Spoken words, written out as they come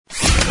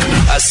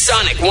a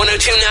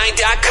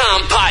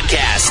Sonic1029.com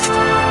podcast.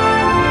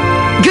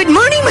 Good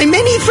morning, my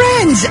many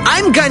friends.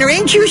 I'm Gunner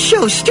Andrews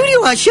Show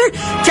studio usher,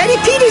 Teddy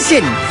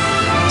Peterson.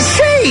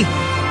 Say,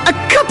 a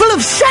couple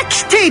of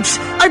sex tapes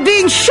are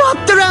being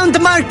shopped around the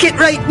market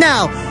right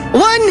now.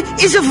 One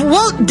is of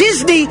Walt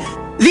Disney,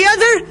 the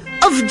other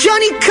of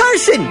Johnny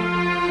Carson.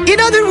 In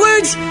other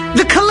words,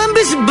 the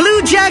Columbus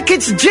Blue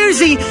Jackets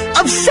jersey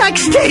of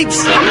sex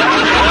tapes.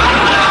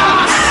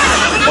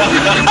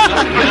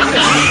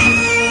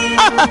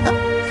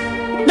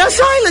 Now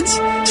silence,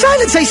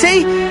 I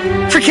say.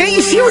 For can't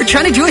you see we're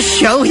trying to do a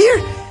show here?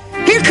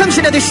 Here comes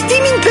another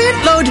steaming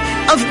pant load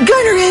of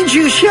Gunner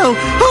Andrews Show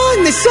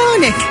on the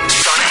Sonic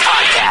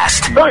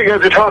Podcast. Oh, you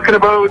guys are talking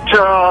about,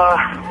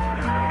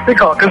 they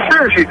call it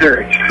conspiracy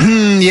theories.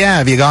 Yeah,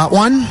 have you got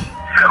one?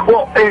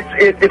 Well,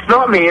 it's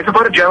not me. It's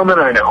about a gentleman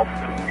I know.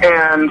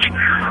 And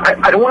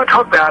I don't want to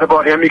talk bad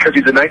about him because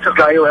he's the nicest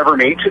guy you'll ever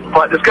meet,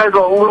 but this guy's a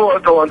little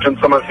out to lunch on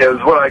some of his,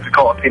 what I like to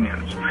call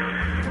opinions.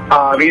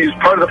 He's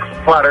part of the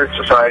Flat Earth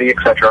Society,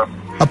 etc.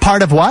 A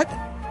part of what?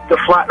 The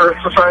Flat Earth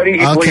Society. He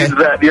believes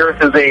that the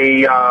Earth is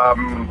a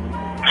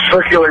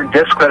circular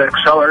disc that is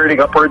accelerating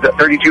upwards at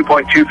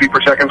 32.2 feet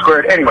per second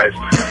squared. Anyways,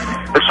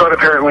 the sun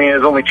apparently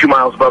is only 2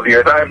 miles above the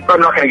Earth.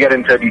 I'm not going to get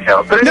into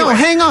details. But anyway. No,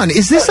 hang on.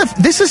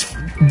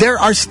 There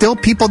are still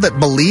people that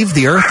believe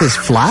the Earth is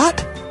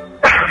flat?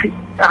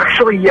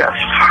 Actually, yes.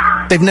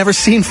 They've never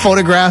seen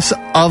photographs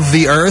of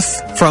the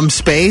Earth from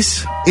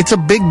space? It's a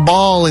big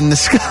ball in the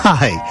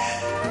sky.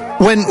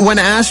 When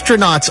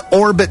astronauts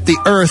orbit the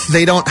Earth,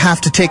 they don't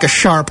have to take a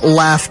sharp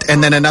left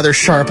and then another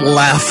sharp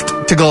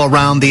left to go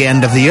around the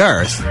end of the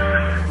Earth.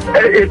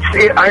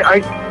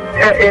 I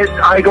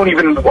don't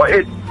even.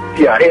 It's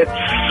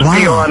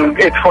beyond.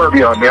 It's far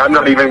beyond me. I'm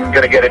not even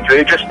going to get into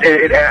it.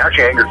 It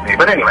actually angers me.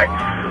 But anyway.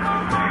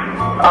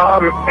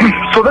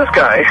 So this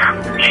guy,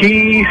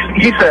 he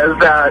says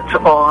that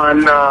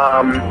on, I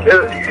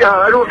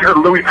don't know if you heard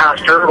of Louis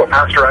Pasteur about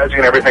pasteurizing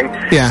and everything.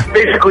 Yeah.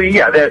 Basically,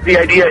 the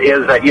idea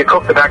is that you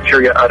cook the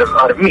bacteria out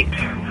of meat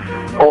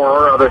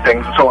or other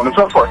things, so on and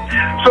so forth.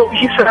 So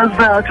he says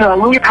that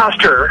Louis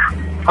Pasteur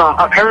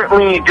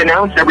apparently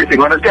denounced everything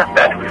on his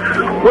deathbed.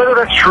 Whether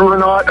that's true or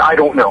not, I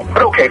don't know.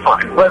 But okay,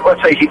 fine.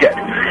 Let's say he did.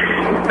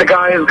 The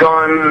guy is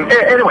gone.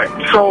 Anyway,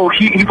 so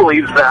he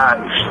believes that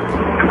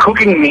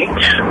cooking meat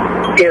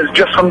is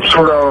just some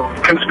sort of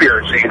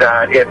conspiracy,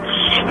 that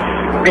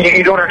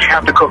you don't actually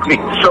have to cook meat.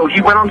 So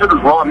he went onto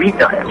this raw meat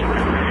diet.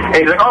 And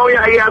he's like, oh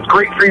yeah, it's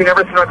great for you and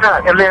everything like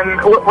that. And then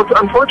what's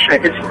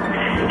unfortunate is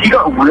he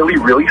got really,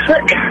 really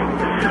sick.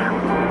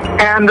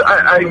 And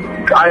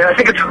I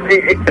think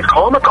it's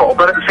comical,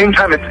 but at the same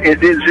time,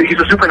 he's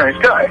a super nice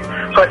guy.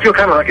 So I feel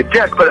kind of like a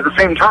dick, but at the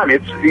same time,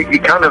 it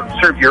kind of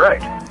serves you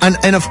right.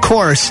 And of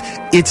course,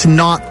 it's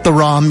not the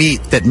raw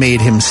meat that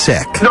made him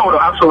sick. No,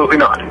 absolutely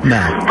not.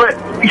 No. But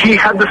he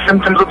had the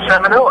symptoms of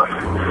salmonella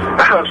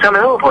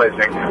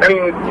poisoning. I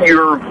mean,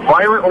 you're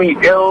violently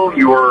ill,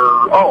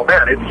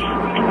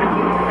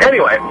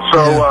 Anyway,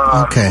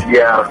 so, okay.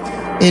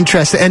 Yeah.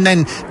 Interesting. And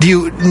then, do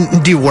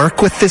you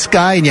work with this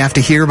guy and you have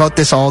to hear about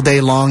this all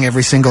day long,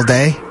 every single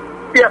day?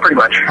 Yeah, pretty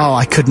much. Oh,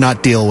 I could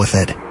not deal with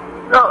it.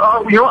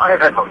 I have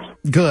headphones.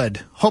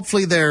 Good.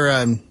 Hopefully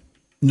they're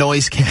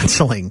noise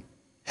canceling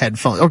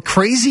headphones or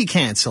crazy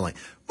canceling.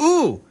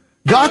 Ooh,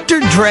 Dr.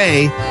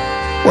 Dre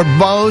or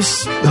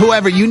Bose,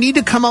 whoever, you need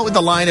to come out with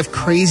a line of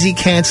crazy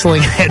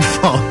canceling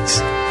headphones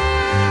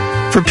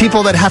for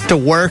people that have to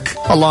work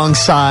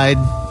alongside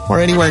or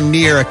anywhere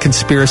near a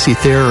conspiracy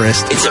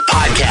theorist. It's a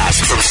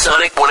podcast from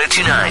Sonic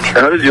 1029.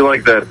 How did you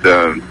like that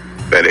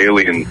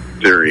alien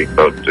theory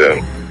about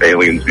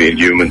aliens being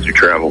humans who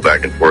travel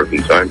back and forth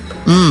in time?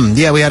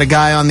 Yeah, we had a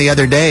guy on the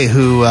other day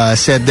who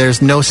said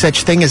there's no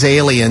such thing as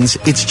aliens.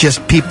 It's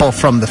just people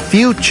from the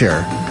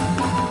future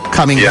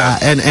coming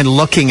and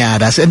looking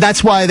at us. And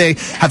that's why they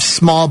have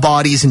small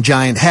bodies and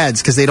giant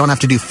heads, because they don't have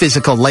to do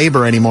physical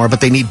labor anymore,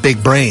 but they need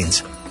big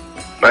brains.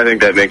 I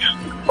think that makes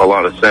a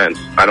lot of sense.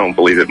 I don't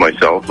believe it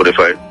myself, but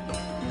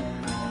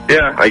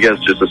I guess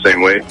just the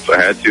same way. If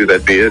I had to,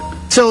 that'd be it.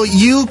 So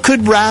you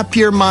could wrap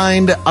your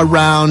mind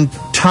around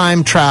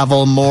time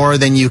travel more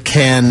than you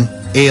can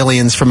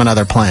aliens from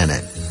another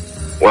planet.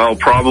 Well,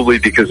 probably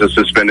because of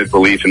suspended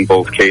belief in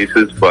both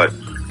cases, but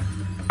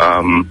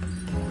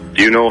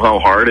do you know how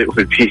hard it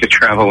would be to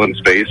travel in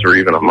space or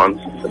even a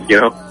month,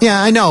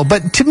 Yeah, I know,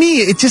 but to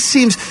me, it just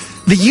seems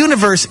the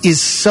universe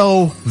is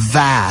so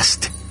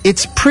vast.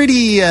 It's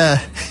pretty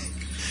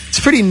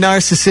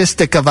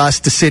narcissistic of us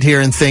to sit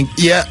here and think,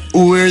 yeah,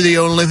 we're the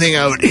only thing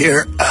out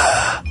here.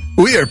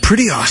 We are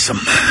pretty awesome.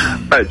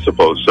 I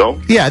suppose so.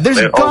 Yeah,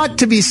 there's got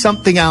to be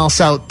something else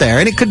out there.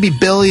 And it could be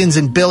billions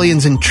and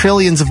billions and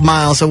trillions of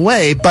miles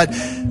away, but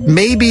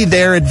maybe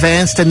they're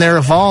advanced and they're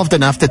evolved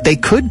enough that they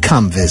could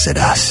come visit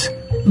us.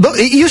 But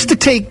it used to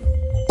take,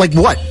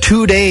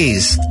 2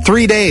 days,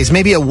 3 days,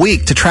 maybe a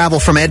week to travel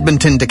from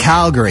Edmonton to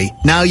Calgary.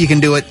 Now you can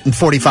do it in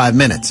 45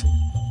 minutes.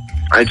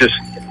 I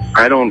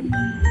don't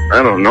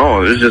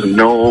know. There's just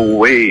no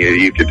way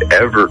you could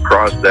ever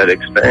cross that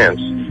expanse.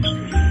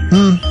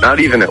 Not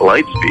even at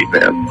light speed,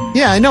 man.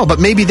 Yeah, I know, but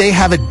maybe they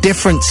have a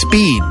different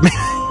speed.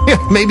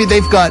 maybe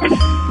they've got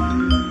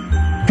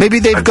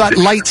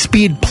light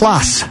speed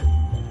plus.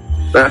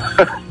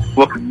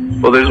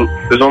 Well,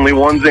 there's only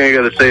one thing I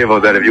got to say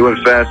about that. If you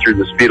went faster than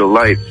the speed of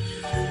light,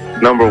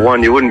 number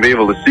one, you wouldn't be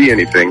able to see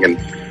anything, and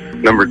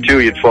number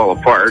two, you'd fall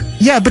apart.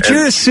 Yeah, but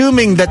you're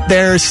assuming that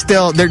they're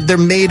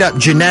made up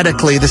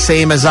genetically the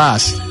same as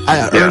us,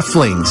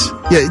 Earthlings.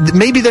 Yeah,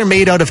 maybe they're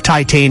made out of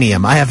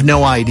titanium. I have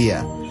no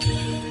idea.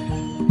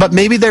 But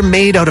maybe they're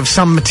made out of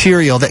some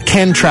material that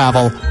can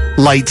travel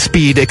light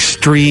speed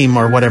extreme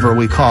or whatever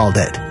we called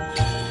it.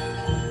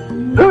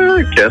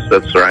 I guess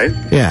that's right.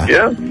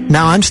 Yeah.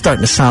 Now I'm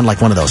starting to sound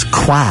like one of those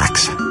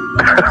quacks.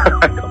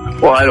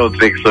 Well, I don't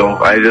think so.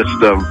 I just,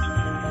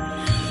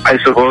 I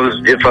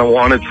suppose if I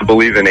wanted to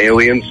believe in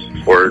aliens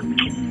or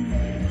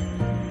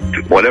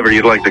whatever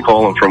you'd like to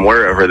call them from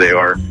wherever they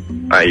are,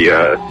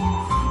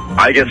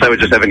 I guess I would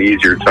just have an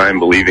easier time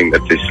believing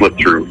that they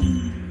slipped through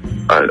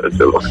a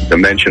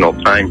dimensional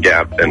time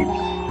gap than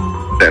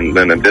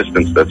a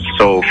distance that's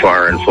so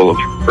far and full of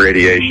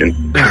radiation.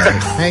 All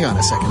right, hang on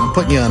a second. I'm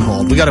putting you on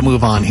hold. We got to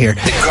move on here.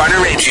 The Garner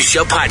Andrews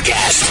Show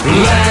podcast.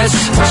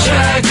 Let's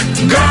check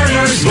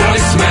Garner's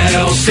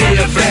voicemail. See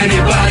if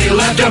anybody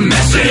left a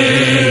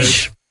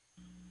message.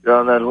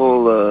 On that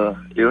whole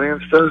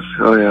alien stuff?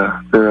 Oh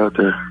yeah, they're out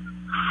there.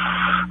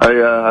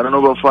 I don't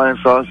know about flying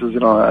saucers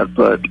and all that,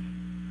 but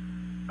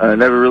I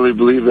never really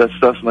believed that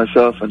stuff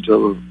myself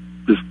until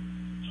this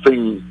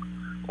thing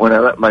when I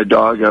let my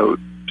dog out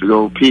to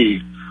go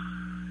pee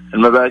in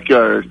my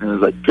backyard, and it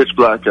was like pitch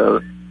black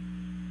out.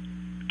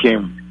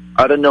 Came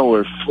out of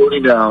nowhere,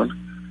 floating down.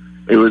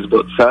 It was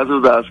about the size of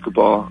a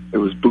basketball. It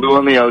was blue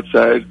on the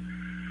outside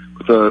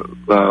with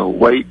a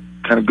white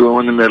kind of glow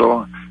in the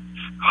middle.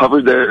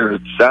 Hovered there, or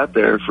sat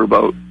there for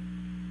about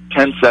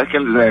 10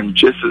 seconds, and then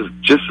just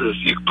as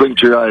you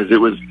blinked your eyes, it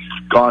was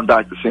gone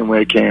back the same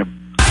way it came.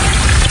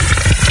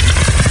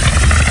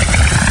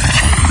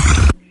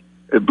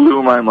 It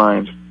blew my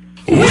mind.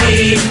 We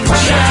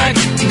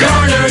checked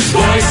Garner's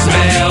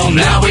voicemail.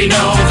 Now we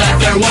know that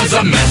there was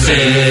a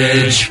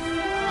message.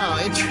 Oh,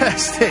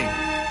 interesting.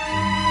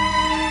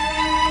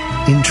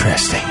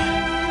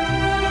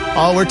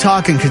 Oh, we're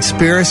talking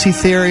conspiracy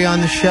theory on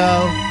the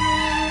show.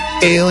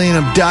 Alien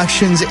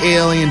abductions,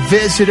 alien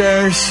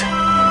visitors.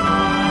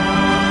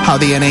 How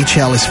the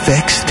NHL is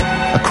fixed.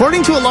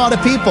 According to a lot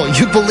of people,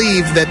 you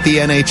believe that the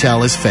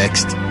NHL is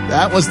fixed.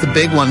 That was the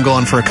big one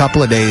going for a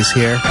couple of days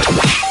here.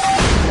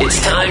 It's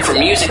time for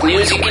music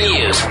news you can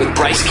use with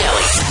Bryce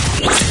Kelly.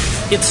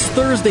 It's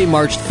Thursday,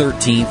 March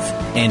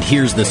 13th, and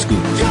here's the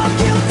scoop.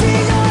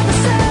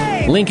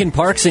 Linkin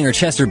Park singer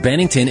Chester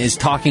Bennington is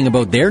talking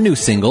about their new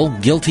single,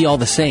 Guilty All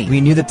the Same.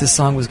 We knew that this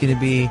song was going to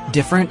be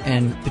different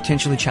and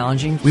potentially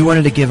challenging. We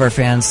wanted to give our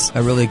fans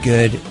a really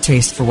good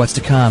taste for what's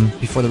to come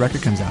before the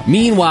record comes out.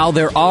 Meanwhile,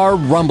 there are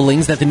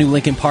rumblings that the new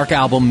Linkin Park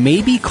album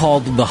may be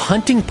called The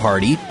Hunting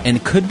Party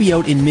and could be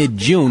out in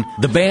mid-June.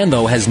 The band,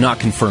 though, has not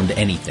confirmed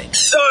anything.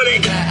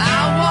 Sonic!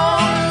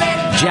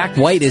 Jack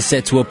White is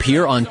set to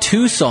appear on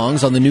 2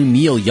 songs on the new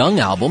Neil Young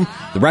album.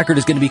 The record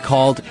is going to be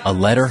called A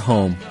Letter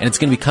Home, and it's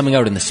going to be coming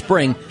out in the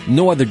spring.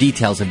 No other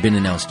details have been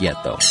announced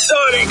yet, though.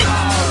 Sonic!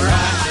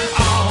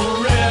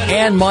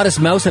 And Modest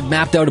Mouse have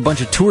mapped out a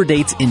bunch of tour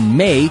dates in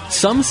May.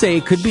 Some say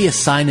it could be a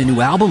sign a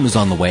new album is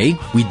on the way.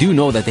 We do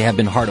know that they have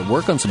been hard at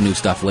work on some new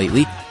stuff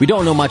lately. We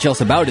don't know much else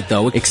about it,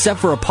 though,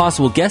 except for a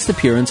possible guest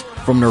appearance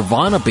from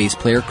Nirvana bass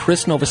player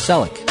Chris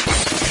Novoselic.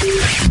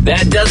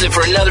 That does it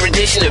for another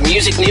edition of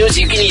music news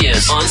you can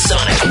use on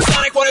Sonic.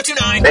 Sonic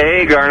 102.9.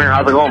 Hey, Garner,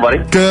 how's it going, buddy?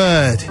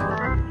 Good.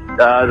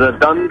 The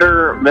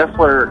Dunder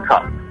Miffler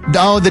Cup.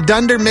 Oh, the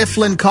Dunder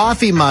Mifflin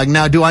coffee mug.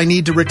 Now, do I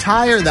need to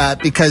retire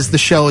that because the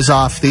show is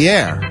off the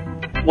air?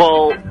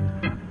 Well,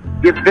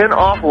 it's been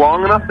off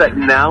long enough that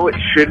now it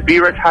should be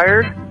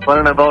retired, but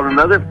in about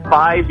another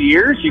 5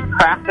 years, you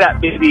crack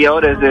that baby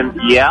out as in,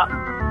 yeah,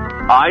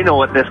 I know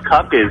what this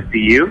cup is, do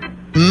you?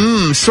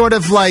 Sort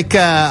of like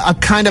a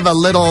kind of a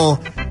little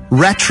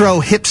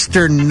retro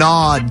hipster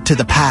nod to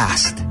the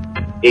past.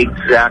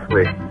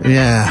 Exactly.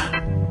 Yeah.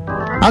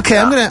 Okay,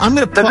 I'm gonna. Has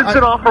it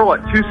been off for,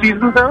 2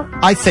 seasons now?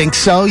 I think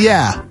so,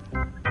 yeah.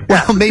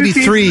 Well, maybe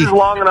 2 3. seasons is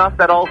long enough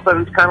that all of a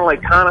sudden it's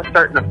kind of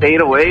starting to fade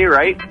away,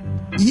 right?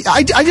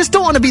 I just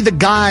don't want to be the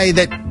guy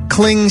that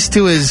clings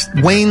to his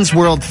Wayne's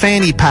World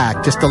fanny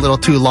pack just a little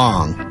too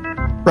long,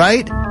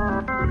 right?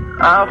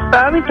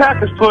 Fanny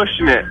pack is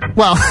pushing it.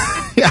 Well,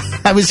 yeah,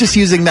 I was just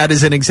using that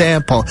as an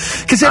example.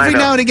 Because every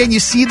now and again you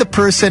see the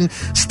person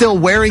still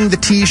wearing the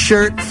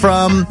T-shirt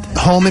from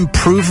Home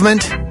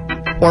Improvement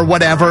or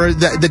whatever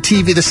the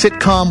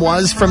sitcom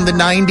was from the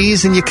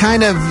 90s, and you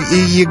kind of,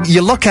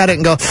 you look at it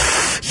and go,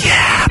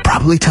 yeah,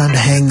 probably time to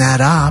hang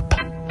that up.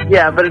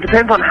 Yeah, but it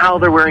depends on how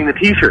they're wearing the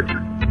T-shirts.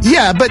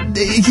 Yeah, but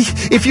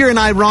if you're an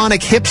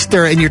ironic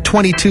hipster and you're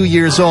 22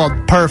 years old,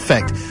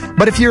 perfect.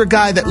 But if you're a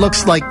guy that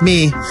looks like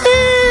me,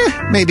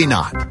 maybe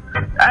not.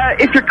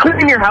 If you're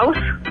cleaning your house?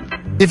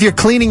 If you're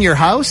cleaning your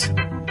house?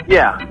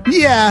 Yeah.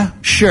 Yeah,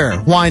 sure.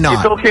 Why It's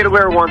not? okay to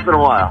wear it once in a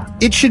while.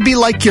 It should be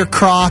like your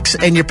Crocs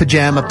and your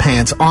pajama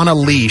pants on a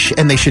leash,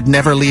 and they should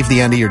never leave the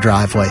end of your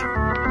driveway.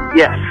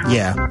 Yes.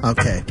 Yeah,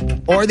 okay.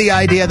 Or the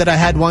idea that I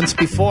had once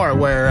before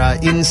where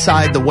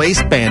inside the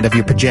waistband of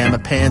your pajama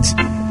pants,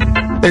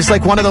 there's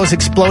like one of those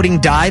exploding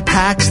dye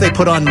packs they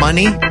put on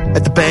money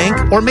at the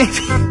bank. Or maybe,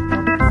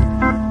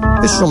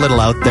 this is a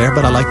little out there,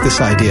 but I like this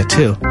idea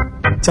too.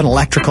 It's an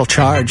electrical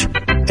charge.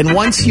 And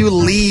once you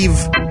leave,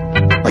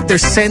 like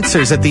there's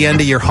sensors at the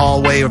end of your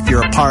hallway of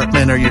your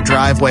apartment or your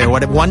driveway or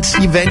whatever. Once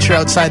you venture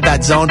outside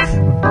that zone,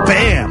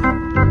 bam!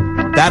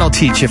 That'll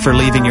teach you for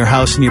leaving your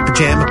house in your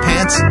pajama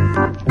pants.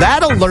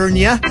 That'll learn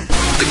you.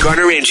 The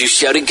Garner Andrews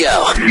Show to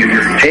go.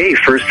 Hey,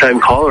 first-time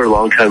caller,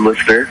 long-time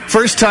listener.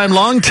 First time,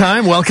 long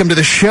time. Welcome to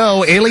the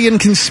show, Alien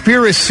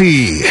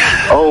Conspiracy.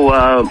 Oh,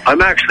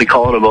 I'm actually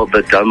calling about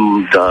the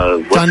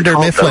Dunder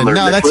Mifflin.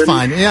 No, that's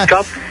fine. Yeah.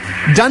 Cup?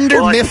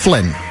 Dunder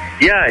Mifflin.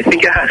 Yeah, I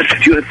think it has to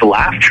do with the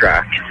laugh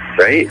track,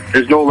 right?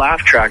 There's no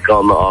laugh track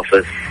on The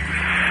Office.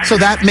 So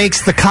that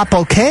makes the cup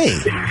okay.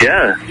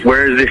 Yeah.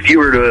 Whereas if you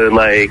were to,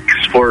 like,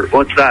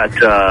 what's that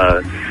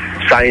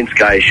science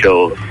guy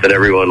show that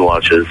everyone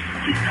watches?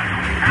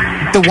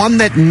 The one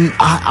that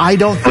I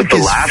don't think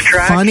is laugh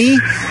track? funny.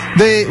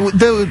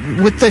 The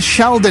with the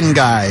Sheldon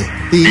guy.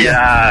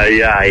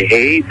 Yeah, I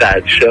hate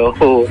that show.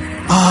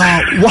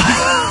 Wow.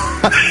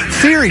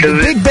 Theory, the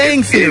Big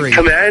Bang Theory. It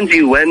commands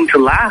you when to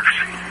laugh.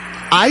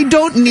 I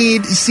don't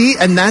need,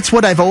 and that's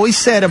what I've always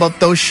said about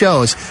those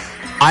shows.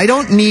 I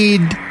don't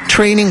need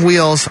training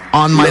wheels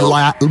on my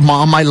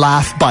on my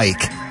laugh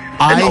bike.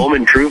 And Home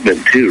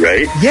Improvement too,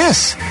 right?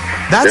 Yes.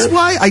 That's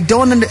why I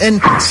don't...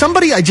 And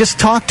somebody I just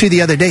talked to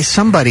the other day,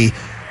 somebody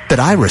that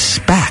I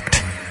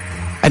respect,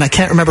 and I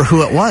can't remember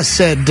who it was,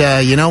 said,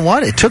 you know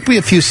what? It took me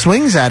a few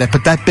swings at it,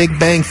 but that Big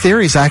Bang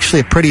Theory is actually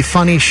a pretty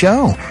funny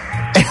show.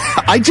 And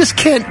I just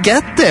can't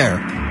get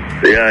there.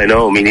 Yeah, I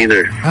know. Me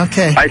neither.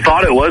 Okay. I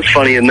thought it was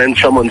funny, and then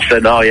someone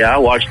said, oh, yeah, I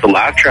watched the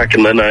laugh track,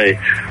 and then I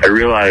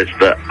realized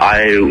that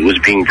I was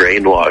being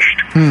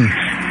brainwashed.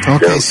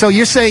 Okay, so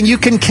you're saying you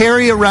can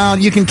carry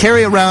around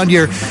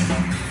your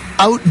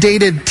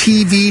outdated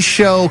TV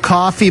show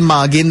coffee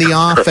mug in the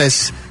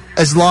office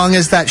as long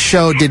as that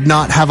show did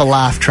not have a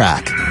laugh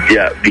track.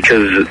 Yeah,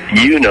 because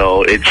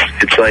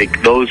it's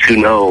like those who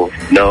know,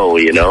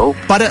 you know?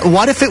 But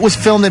what if it was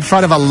filmed in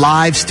front of a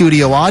live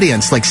studio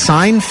audience like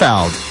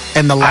Seinfeld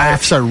and the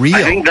laughs are real?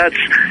 I think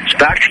it's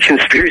back to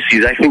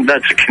conspiracies. I think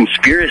that's a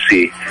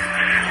conspiracy.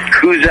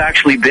 Who's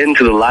actually been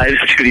to the live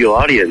studio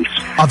audience?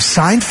 Of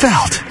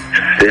Seinfeld?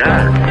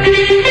 Yeah.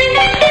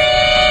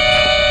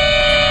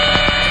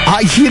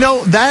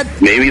 That...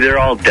 Maybe they're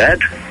all dead,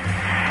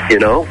 you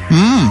know?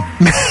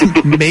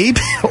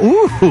 Maybe.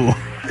 Ooh.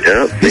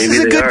 Yeah, this is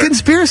a good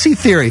conspiracy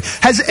theory.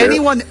 Has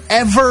anyone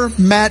ever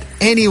met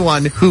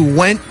anyone who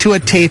went to a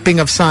taping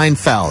of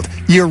Seinfeld?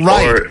 You're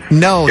right.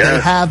 They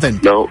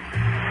haven't. No.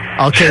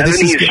 Okay, 70s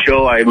this is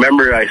show, I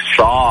remember I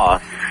saw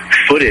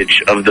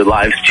footage of the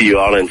live studio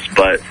audience,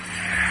 but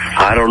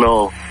I don't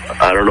know.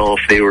 I don't know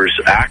if they were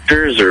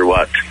actors or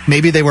what.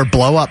 Maybe they were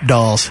blow-up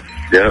dolls.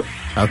 Yeah.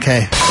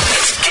 Okay.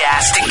 It's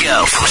gas to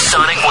go from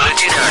Sonic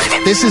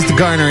 102.9. This is the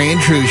Garner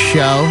Andrews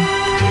Show,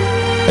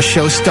 a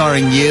show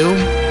starring you,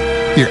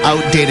 your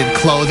outdated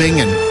clothing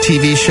and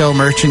TV show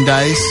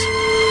merchandise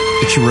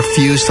that you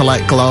refuse to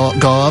let go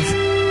of,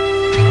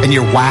 and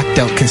your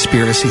whacked-out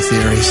conspiracy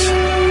theories.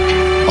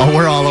 Oh,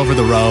 we're all over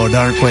the road,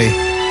 aren't we?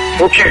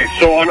 Okay,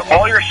 so on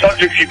all your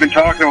subjects you've been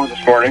talking about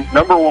this morning,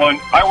 number one,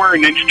 I wear a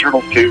Ninja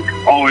Turtles too.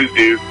 Always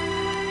do.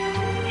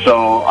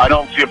 So I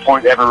don't see a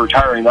point ever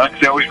retiring that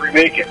because they always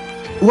remake it.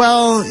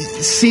 Well,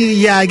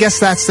 see, yeah, I guess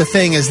that's the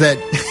thing is that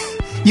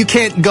you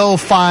can't go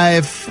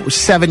 5 or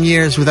 7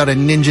 years without a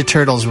Ninja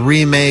Turtles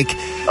remake.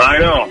 I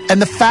know.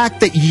 And the fact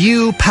that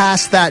you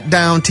pass that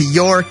down to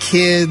your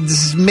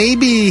kids,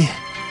 maybe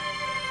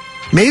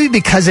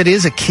because it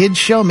is a kid's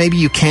show, maybe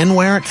you can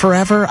wear it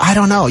forever. I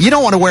don't know. You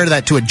don't want to wear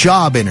that to a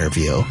job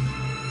interview.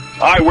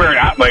 I wear it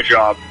at my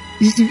job.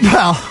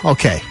 Well,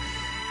 okay.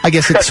 I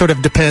guess it sort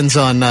of depends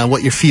on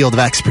what your field of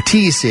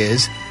expertise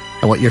is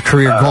and what your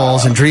career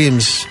goals and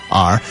dreams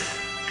are.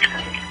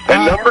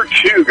 And number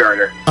two,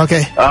 Garner.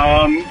 Okay.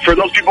 For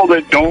those people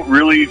that don't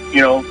really,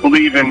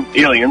 believe in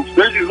aliens,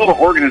 there's these little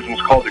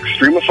organisms called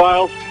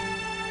extremophiles,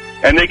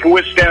 and they can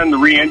withstand the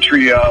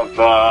re-entry of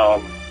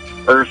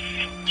Earth's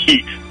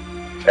heat.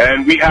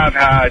 And we have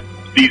had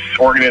these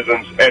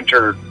organisms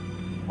enter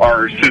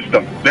our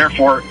system.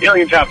 Therefore,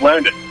 aliens have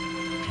landed.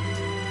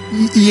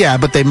 Yeah,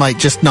 but they might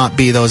just not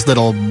be those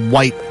little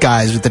white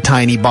guys with the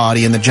tiny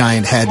body and the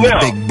giant head and the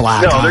big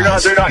black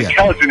eyes. They're not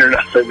intelligent or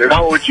nothing. They're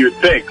not what you would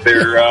think.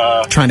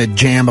 They're trying to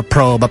jam a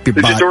probe up your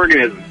butt. They're just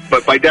organisms,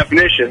 but by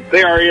definition,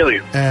 they are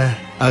aliens.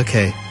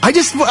 Okay.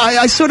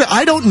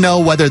 I don't know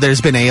whether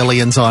there's been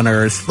aliens on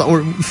Earth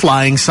or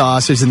flying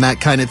saucers and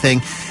that kind of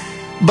thing.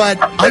 But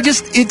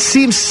it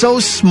seems so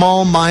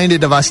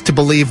small-minded of us to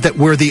believe that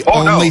we're the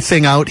only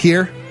thing out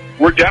here.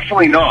 We're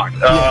definitely not.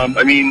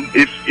 I mean,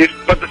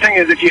 but the thing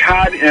is, if you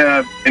had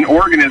an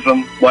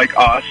organism like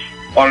us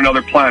on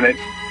another planet,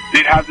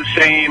 they'd have the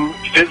same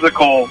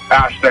physical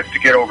aspects to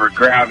get over,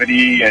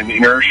 gravity and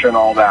inertia and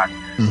all that.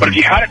 Mm-hmm. But if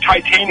you had a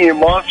titanium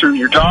monster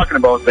you're talking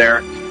about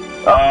there,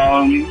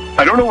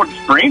 I don't know what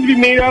its brain would be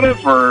made out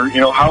of, or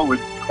how it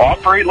would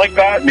operate like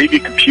that. Maybe a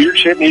computer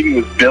chip, maybe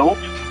it was built.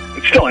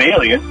 It's still an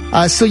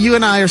alien. So you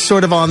and I are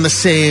sort of on the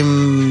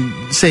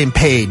same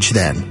page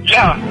then.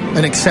 Yeah.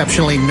 An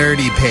exceptionally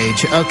nerdy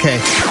page. Okay.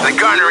 The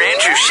Garner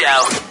Andrews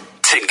Show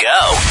to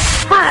go.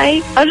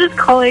 Hi, I was just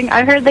calling.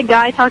 I heard the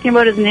guy talking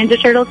about his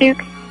Ninja Turtle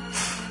toque.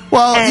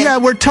 Well, yeah,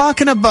 we're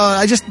talking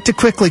about, just to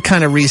quickly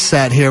kind of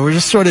reset here, we're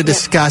just sort of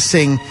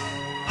discussing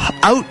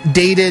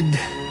outdated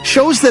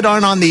shows that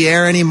aren't on the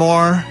air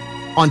anymore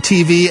on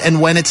TV, and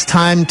when it's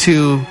time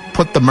to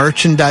put the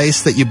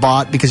merchandise that you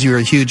bought because you were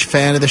a huge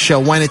fan of the show,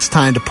 when it's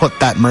time to put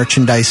that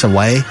merchandise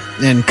away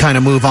and kind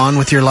of move on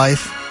with your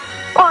life?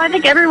 Well, I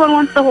think everyone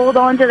wants to hold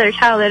on to their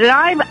childhood,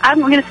 and I'm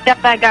going to step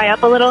that guy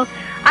up a little.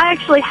 I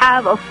actually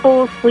have a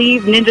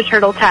full-sleeve Ninja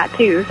Turtle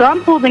tattoo, so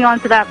I'm holding on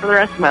to that for the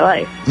rest of my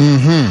life.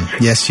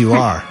 Mm-hmm. Yes, you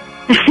are.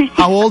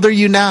 How old are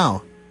you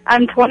now?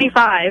 I'm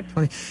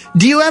 25.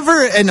 Do you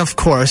ever, and of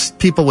course,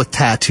 people with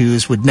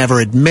tattoos would never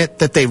admit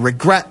that they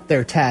regret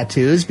their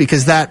tattoos,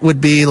 because that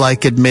would be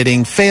like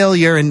admitting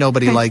failure, and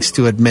nobody likes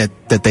to admit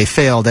that they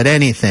failed at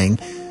anything.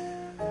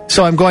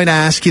 So I'm going to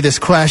ask you this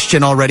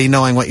question already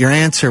knowing what your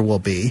answer will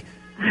be.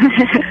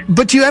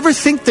 But do you ever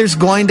think there's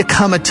going to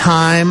come a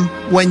time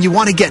when you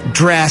want to get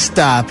dressed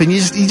up and you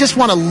just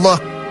want to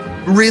look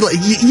really,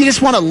 you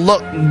just want to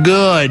look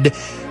good,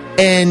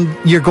 and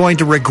you're going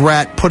to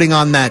regret putting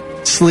on that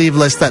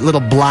little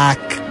black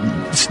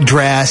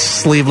dress,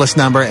 sleeveless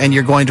number, and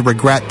you're going to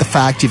regret the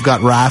fact you've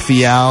got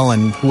Raphael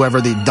and whoever,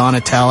 the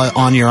Donatella,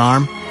 on your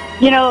arm?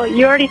 You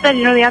already said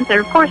you know the answer.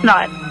 Of course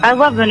not. I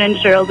love the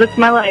Ninja Turtles. It's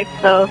my life,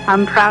 so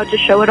I'm proud to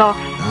show it off.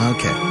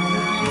 Okay.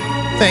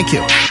 Thank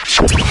you.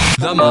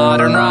 The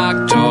Modern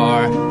Rock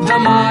Tour, the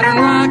Modern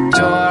Rock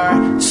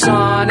Tour,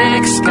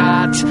 Sonic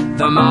Scott,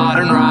 the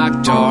Modern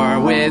Rock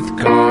Tour with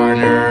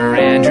Garner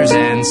Andrews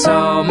and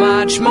so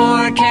much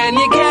more. Can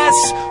you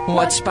guess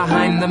what's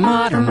behind the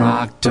Modern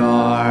Rock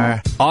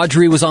Tour?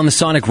 Audrey was on the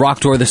Sonic Rock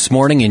Tour this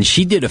morning, and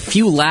she did a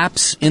few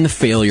laps in the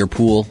failure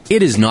pool.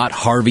 It is not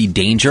Harvey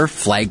Danger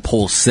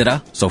flagpole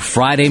sitta, so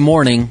Friday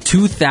morning,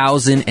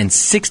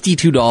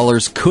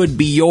 $2,062 could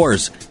be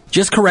yours.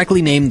 Just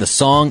correctly name the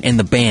song and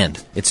the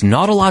band. It's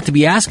not a lot to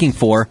be asking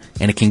for,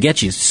 and it can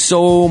get you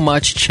so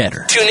much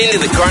cheddar. Tune into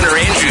the Garner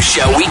Andrews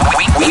Show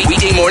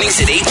weekday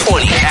mornings at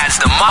 8:20 as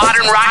the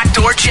Modern Rock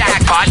Tour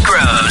jackpot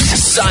grows.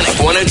 Sonic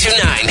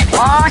 102.9.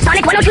 Oh,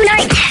 Sonic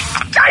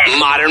 102.9.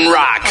 Modern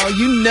Rock. Oh,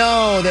 you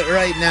know that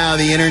right now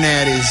the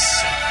internet is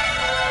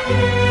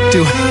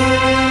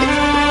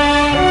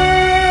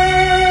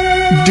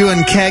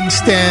doing keg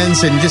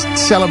stands and just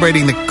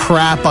celebrating the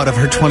crap out of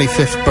her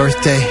 25th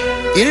birthday.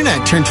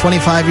 Internet turned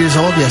 25 years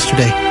old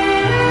yesterday.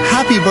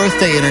 Happy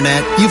birthday,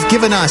 Internet. You've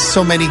given us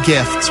so many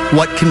gifts.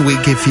 What can we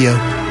give you?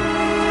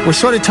 We're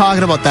sort of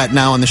talking about that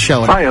now on the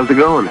show. Hi, how's it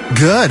going?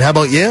 Good. How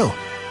about you?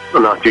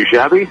 Well, not too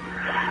shabby.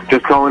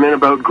 Just calling in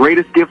about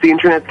greatest gift the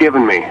Internet's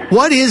given me.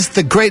 What is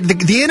the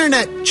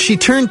Internet? She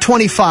turned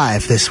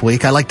 25 this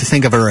week. I like to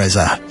think of her as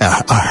a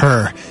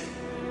her.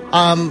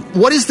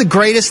 What is the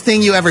greatest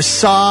thing you ever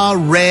saw,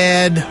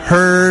 read,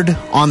 heard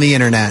on the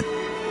Internet?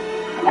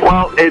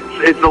 Well,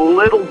 it's a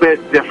little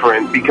bit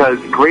different, because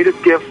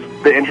greatest gift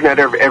the Internet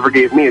ever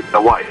gave me is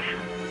a wife.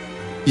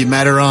 You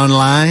met her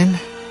online?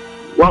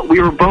 Well,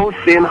 we were both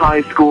in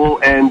high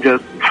school and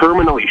just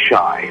terminally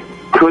shy.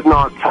 Could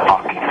not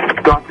talk.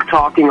 Got to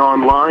talking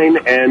online,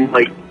 and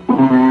like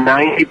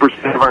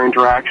 90% of our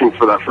interactions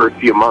for that first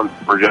few months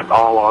were just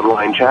all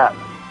online chat.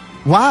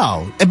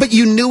 Wow. But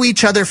you knew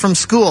each other from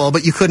school,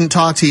 but you couldn't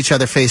talk to each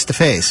other face to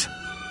face.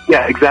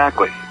 Yeah,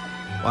 exactly.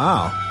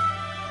 Wow.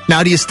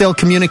 Now, do you still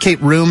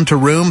communicate room to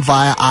room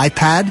via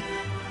iPad?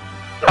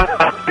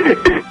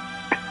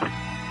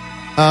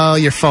 Oh,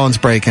 your phone's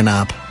breaking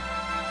up.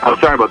 I'm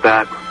sorry about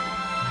that.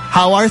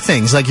 How are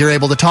things? Like, you're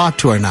able to talk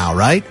to her now,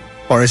 right?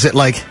 Or is it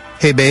like,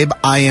 hey, babe,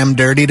 I am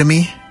dirty to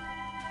me?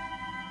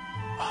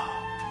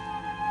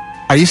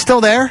 Are you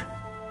still there?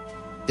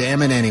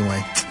 Damn it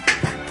anyway.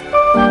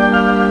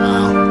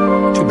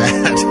 Wow. Too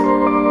bad.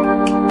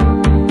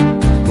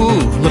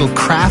 Ooh, little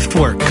craft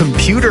work.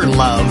 Computer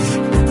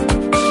love.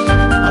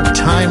 How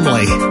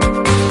timely. Computer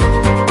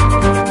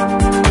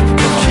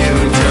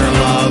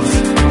love.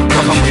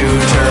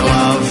 Computer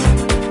love.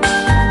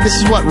 This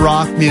is what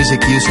rock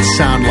music used to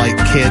sound like,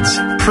 kids.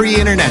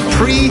 Pre-internet,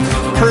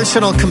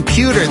 pre-personal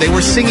computer. They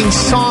were singing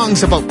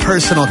songs about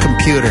personal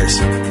computers.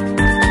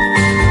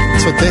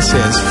 That's what this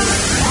is.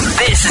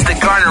 This is the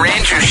Garner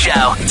Andrews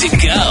Show to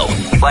go.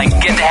 Like,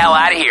 get the hell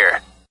out of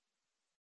here.